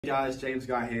Hey guys, James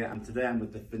Guy here, and today I'm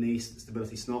with the FINIS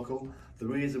Stability Snorkel. The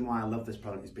reason why I love this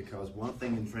product is because one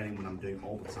thing in training when I'm doing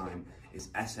all the time is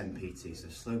SMPT, so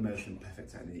slow motion,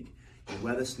 perfect technique. You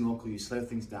wear the snorkel, you slow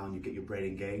things down, you get your brain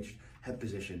engaged, head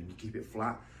position, you keep it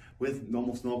flat. With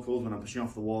normal snorkels, when I'm pushing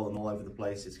off the wall and all over the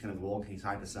place, it's kind of walking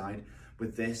side to side.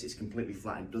 With this, it's completely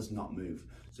flat and does not move.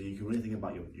 So you can really think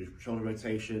about your shoulder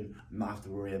rotation, not have to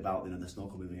worry about the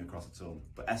snorkel moving across at all.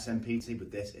 But SMPT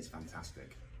with this is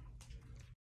fantastic.